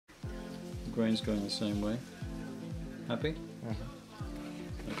grain's going the same way. Happy?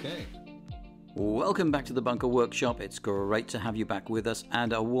 Okay. Welcome back to the Bunker Workshop. It's great to have you back with us,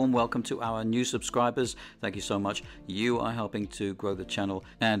 and a warm welcome to our new subscribers. Thank you so much. You are helping to grow the channel,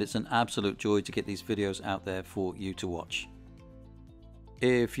 and it's an absolute joy to get these videos out there for you to watch.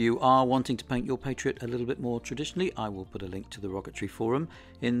 If you are wanting to paint your Patriot a little bit more traditionally, I will put a link to the Rocketry Forum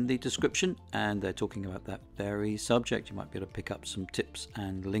in the description, and they're talking about that very subject. You might be able to pick up some tips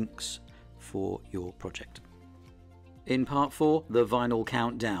and links for your project. In part 4, the vinyl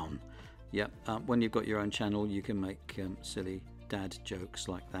countdown. Yep, when you've got your own channel, you can make silly dad jokes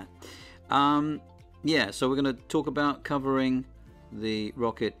like that. Yeah, so we're going to talk about covering the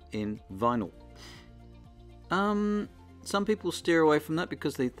rocket in vinyl. Some people steer away from that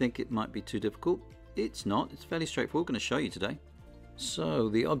because they think it might be too difficult. It's not. It's fairly straightforward. I'm going to show you today. So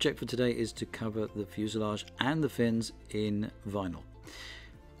the object for today is to cover the fuselage and the fins in vinyl.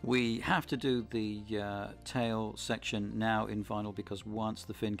 We have to do the tail section now in vinyl because once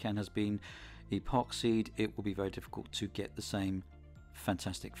the fin can has been epoxied, it will be very difficult to get the same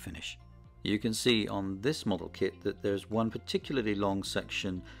fantastic finish. You can see on this model kit that there's one particularly long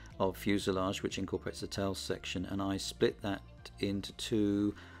section of fuselage which incorporates the tail section, and I split that into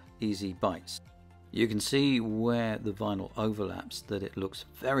 2 easy bites. You can see where the vinyl overlaps that it looks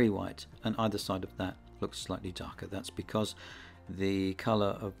very white, and either side of that looks slightly darker. That's because the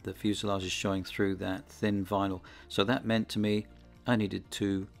color of the fuselage is showing through that thin vinyl. So that meant to me I needed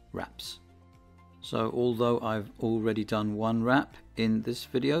 2 wraps. So although I've already done 1 wrap in this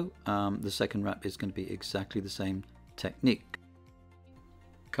video, the second wrap is going to be exactly the same technique.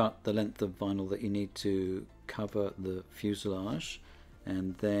 Cut the length of vinyl that you need to cover the fuselage,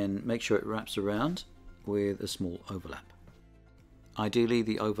 and then make sure it wraps around with a small overlap. Ideally,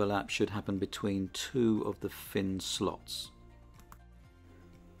 the overlap should happen between 2 of the fin slots.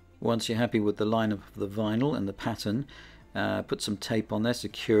 Once you're happy with the line of the vinyl and the pattern, put some tape on there,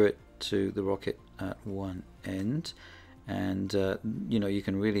 secure it to the rocket at one end, and you know, you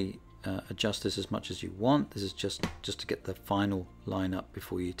can really adjust this as much as you want. This is just to get the final line up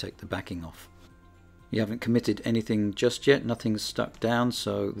before you take the backing off. You haven't committed anything just yet, nothing's stuck down,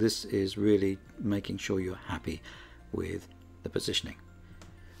 so this is really making sure you're happy with the positioning.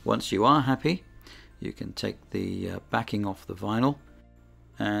 Once you are happy, you can take the backing off the vinyl.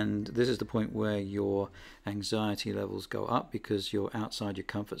 And this is the point where your anxiety levels go up because you're outside your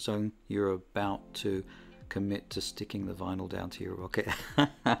comfort zone. You're about to commit to sticking the vinyl down to your rocket.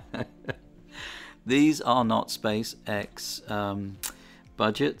 These are not SpaceX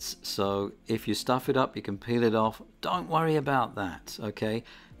budgets, so if you stuff it up, you can peel it off. Don't worry about that, okay?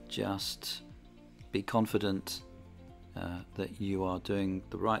 Just be confident that you are doing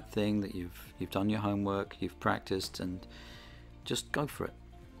the right thing, that you've done your homework, you've practiced, and just go for it.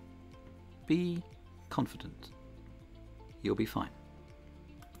 Be confident. You'll be fine.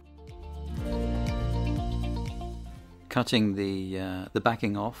 Cutting the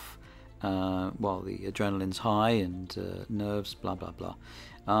backing off while the adrenaline's high and nerves, blah blah blah.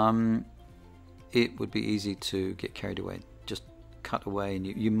 It would be easy to get carried away. Just cut away, and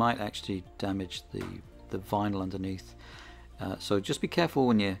you might actually damage the vinyl underneath. So just be careful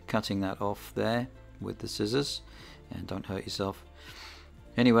when you're cutting that off there with the scissors, and don't hurt yourself.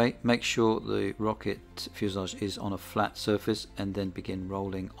 Anyway, make sure the rocket fuselage is on a flat surface, and then begin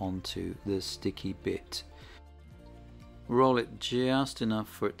rolling onto the sticky bit. Roll it just enough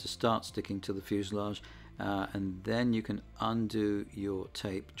for it to start sticking to the fuselage, and then you can undo your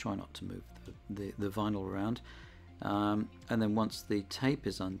tape. Try not to move the vinyl around, and then once the tape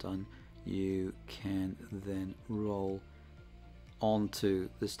is undone, you can then roll onto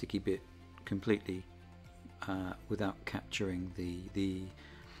the sticky bit completely without capturing the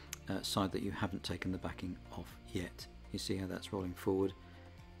side that you haven't taken the backing off yet. You see how that's rolling forward?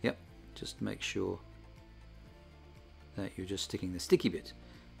 Yep, just make sure that you're just sticking the sticky bit.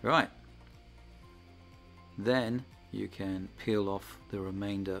 Right, then you can peel off the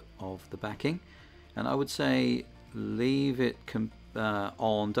remainder of the backing, and I would say leave it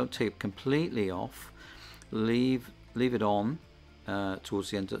on. Don't take it completely off. Leave it on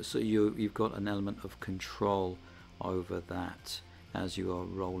towards the end, so you've got an element of control over that as you are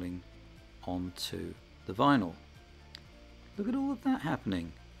rolling onto the vinyl. Look at all of that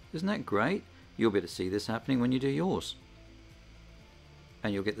happening. Isn't that great? You'll be able to see this happening when you do yours,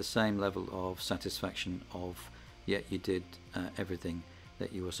 and you'll get the same level of satisfaction of, yeah, you did everything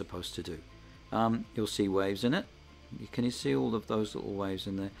that you were supposed to do. You'll see waves in it. Can you see all of those little waves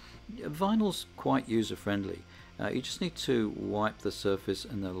in there? Vinyl's quite user friendly. You just need to wipe the surface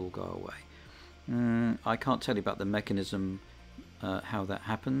and they'll all go away. I can't tell you about the mechanism, how that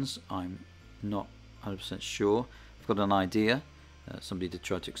happens. I'm not 100% sure. I've got an idea. Somebody did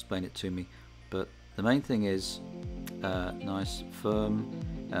try to explain it to me, but the main thing is nice firm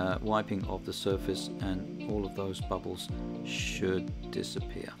wiping of the surface, and all of those bubbles should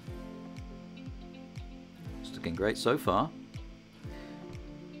disappear. It's looking great so far.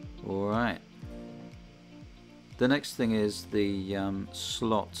 Alright, the next thing is the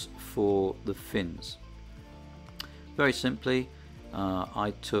slots for the fins. Very simply,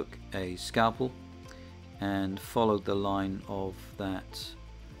 I took a scalpel and followed the line of that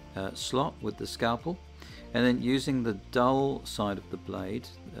slot with the scalpel, and then using the dull side of the blade,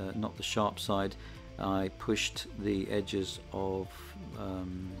 not the sharp side, I pushed the edges of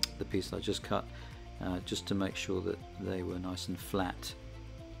the piece that I just cut just to make sure that they were nice and flat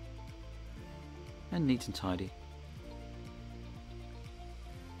and neat and tidy.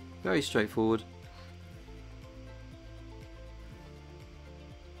 Very straightforward.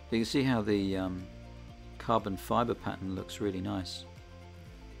 You can see how the carbon fiber pattern looks really nice.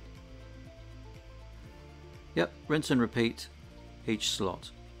 Yep, rinse and repeat each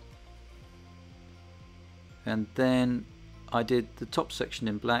slot. And then I did the top section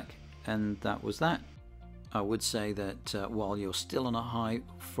in black, and that was that. I would say that while you're still on a high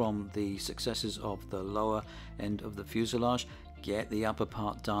from the successes of the lower end of the fuselage, get the upper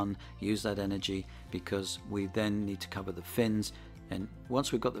part done, use that energy, because we then need to cover the fins, and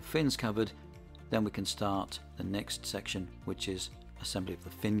once we've got the fins covered, then we can start the next section, which is assembly of the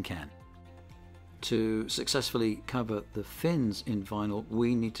fin can. To successfully cover the fins in vinyl,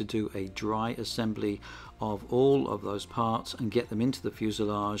 we need to do a dry assembly of all of those parts and get them into the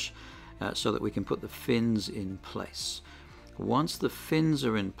fuselage so that we can put the fins in place. Once the fins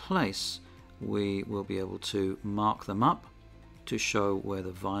are in place, we will be able to mark them up to show where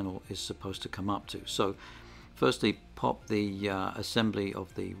the vinyl is supposed to come up to. So firstly, pop the assembly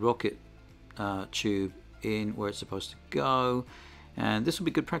of the rocket tube in where it's supposed to go, and this will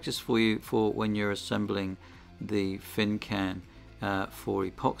be good practice for you for when you're assembling the fin can for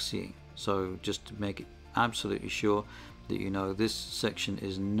epoxying. So just to make it absolutely sure that you know this section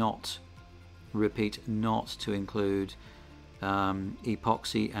is not, repeat, not to include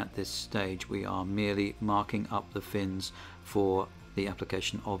epoxy at this stage. We are merely marking up the fins for the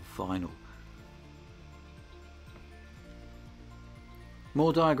application of vinyl.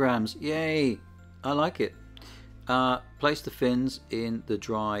 More diagrams, yay! I like it. Place the fins in the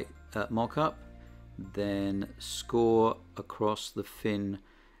dry mock-up, then score across the fin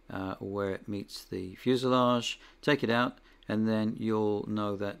where it meets the fuselage, take it out, and then you'll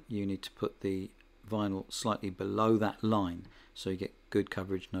know that you need to put the vinyl slightly below that line so you get good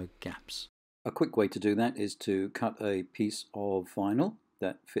coverage, no gaps. A quick way to do that is to cut a piece of vinyl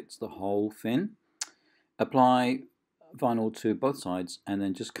that fits the whole fin, apply vinyl to both sides, and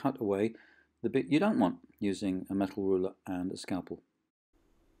then just cut away the bit you don't want using a metal ruler and a scalpel.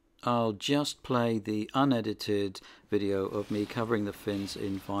 I'll just play the unedited video of me covering the fins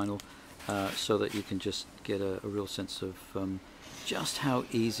in vinyl so that you can just get a real sense of just how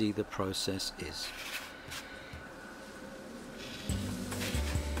easy the process is.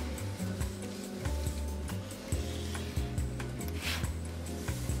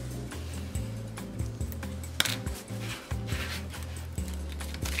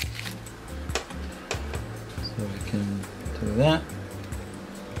 So we can do that.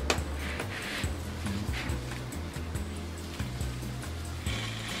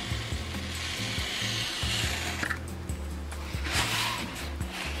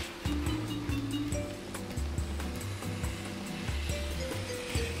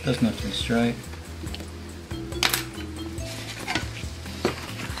 Doesn't have to be straight.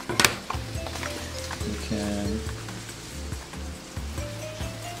 You can,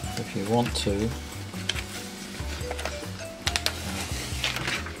 if you want to,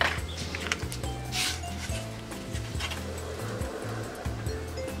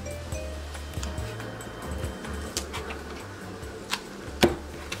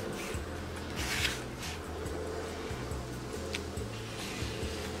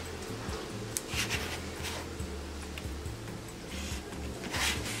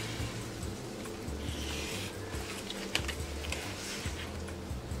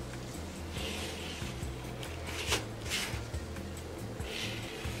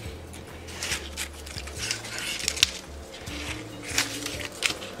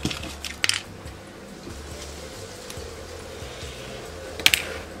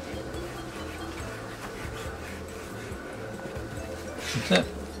 that's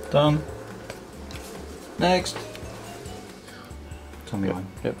it. Done. Next. Tell me when.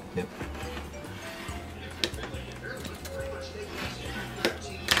 Yep.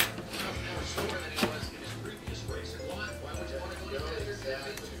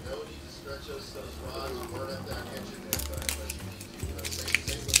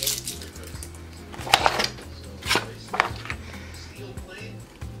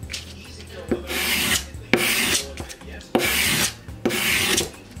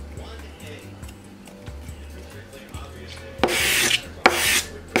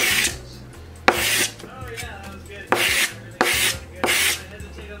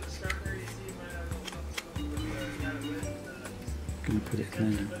 Gonna put it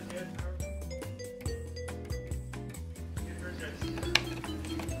clean.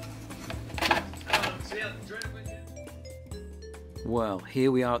 Well,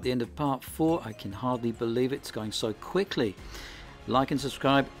 here we are at the end of part 4. I can hardly believe it's going so quickly. Like and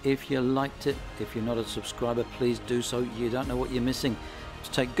subscribe if you liked it. If you're not a subscriber, please do so. You don't know what you're missing.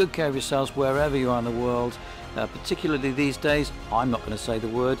 So take good care of yourselves wherever you are in the world, particularly these days. I'm not going to say the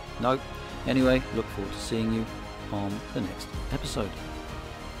word. No. Anyway, look forward to seeing you on the next episode.